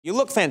You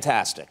look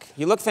fantastic.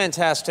 You look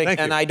fantastic, Thank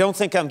and you. I don't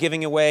think I'm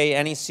giving away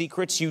any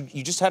secrets. You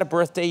just had a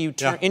birthday.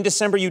 In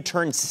December you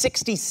turned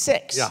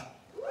 66. Yeah.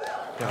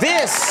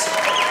 This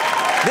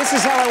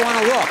is how I want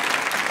to look.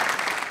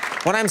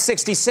 When I'm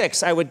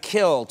 66, I would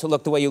kill to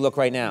look the way you look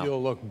right now.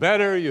 You'll look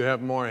better. You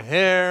have more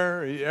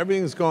hair.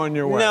 Everything's going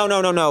your way.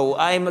 No.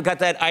 I've got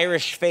that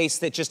Irish face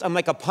that I'm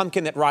like a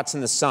pumpkin that rots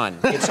in the sun.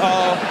 It's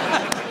all.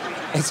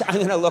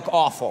 I'm gonna look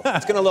awful.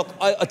 It's gonna look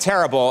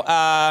terrible.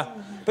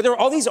 But there are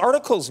all these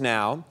articles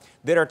now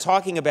that are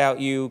talking about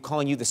you,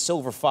 calling you the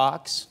silver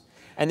fox.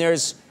 And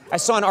I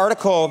saw an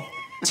article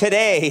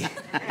today.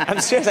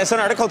 I'm serious. I saw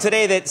an article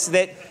today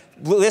that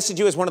listed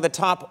you as one of the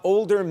top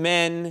older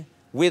men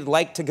we'd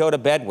like to go to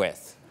bed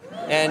with.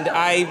 And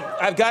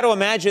I've got to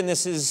imagine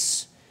this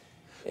is.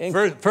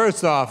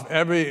 First off,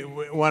 every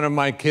one of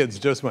my kids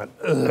just went.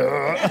 Ugh.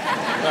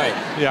 Right.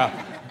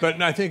 Yeah. But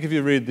I think if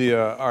you read the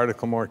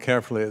article more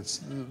carefully, it's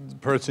the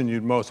person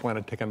you'd most want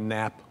to take a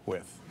nap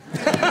with.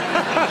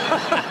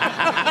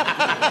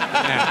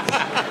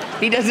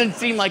 He doesn't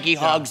seem like he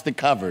hogs the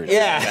covers.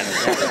 Yeah.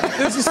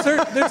 There's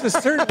a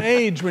certain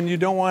age when you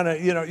don't want to,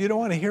 you don't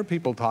want to hear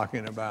people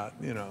talking about,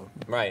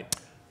 Right.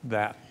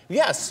 that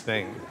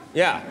thing.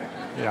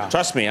 Yeah.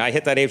 Trust me, I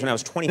hit that age when I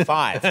was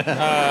 25.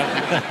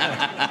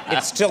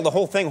 It's still, the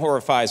whole thing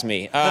horrifies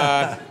me.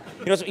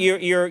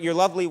 Your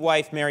lovely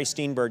wife, Mary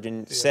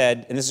Steenburgen,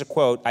 said, and this is a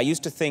quote, "I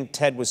used to think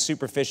Ted was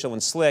superficial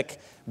and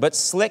slick, but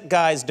slick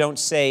guys don't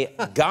say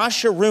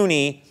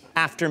Gosharoonie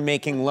after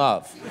making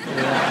love."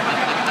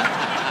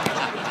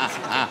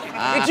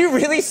 Did you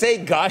really say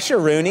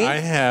Gosharoonie? I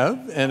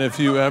have, and if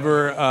you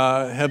ever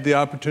have the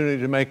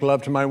opportunity to make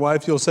love to my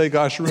wife, you'll say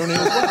Gosharoonie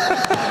as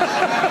well.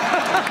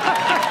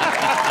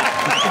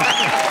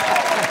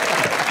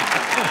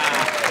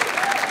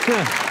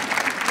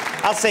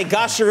 I'll say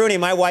Gosharoonie,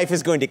 my wife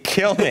is going to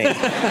kill me.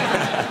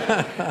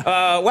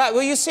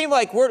 Well, you seem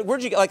like,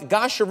 where'd you get, like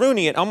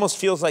Gosharoonie, it almost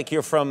feels like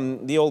you're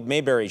from the old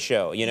Mayberry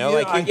show, you know?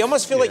 Yeah, you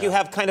almost feel like you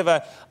have kind of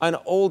an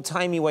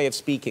old-timey way of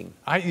speaking.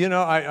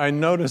 I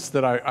noticed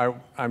that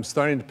I'm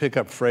starting to pick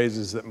up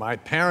phrases that my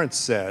parents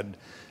said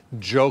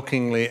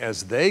jokingly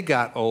as they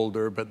got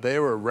older, but they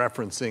were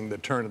referencing the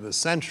turn of the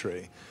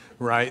century.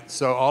 Right,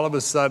 so all of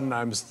a sudden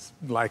I'm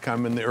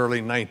in the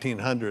early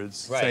 1900s,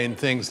 saying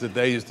things that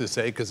they used to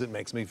say because it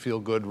makes me feel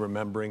good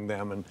remembering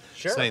them and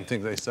saying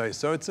things they say.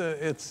 So it's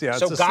a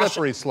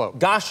slippery slope.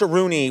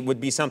 Gosharoonie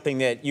would be something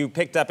that you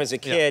picked up as a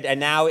kid, and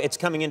now it's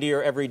coming into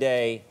your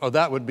everyday. Oh,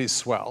 that would be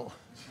swell.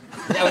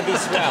 That would be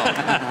swell.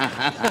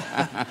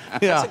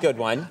 That's a good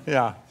one.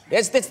 Yeah.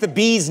 It's the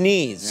bee's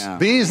knees. Yeah.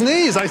 Bee's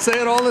knees. I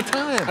say it all the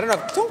time. I don't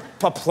know. Don't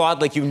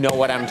applaud like you know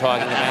what I'm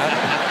talking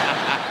about.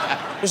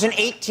 There's an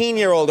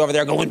 18-year-old over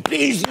there going,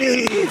 bee's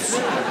knees.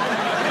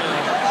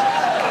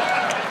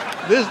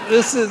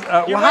 This is,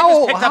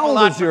 how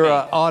old is your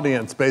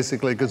audience,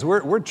 basically? Because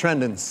we're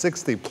trending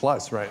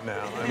 60+ right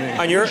now. I mean,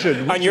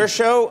 on your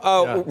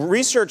show,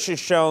 research has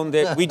shown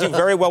that we do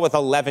very well with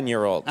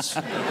 11-year-olds.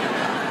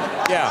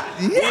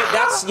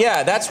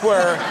 That's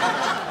where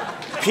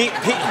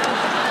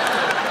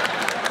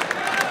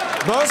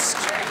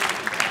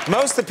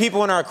most of the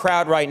people in our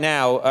crowd right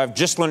now are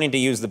just learning to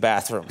use the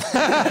bathroom.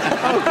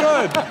 Oh,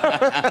 good.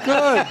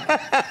 Good.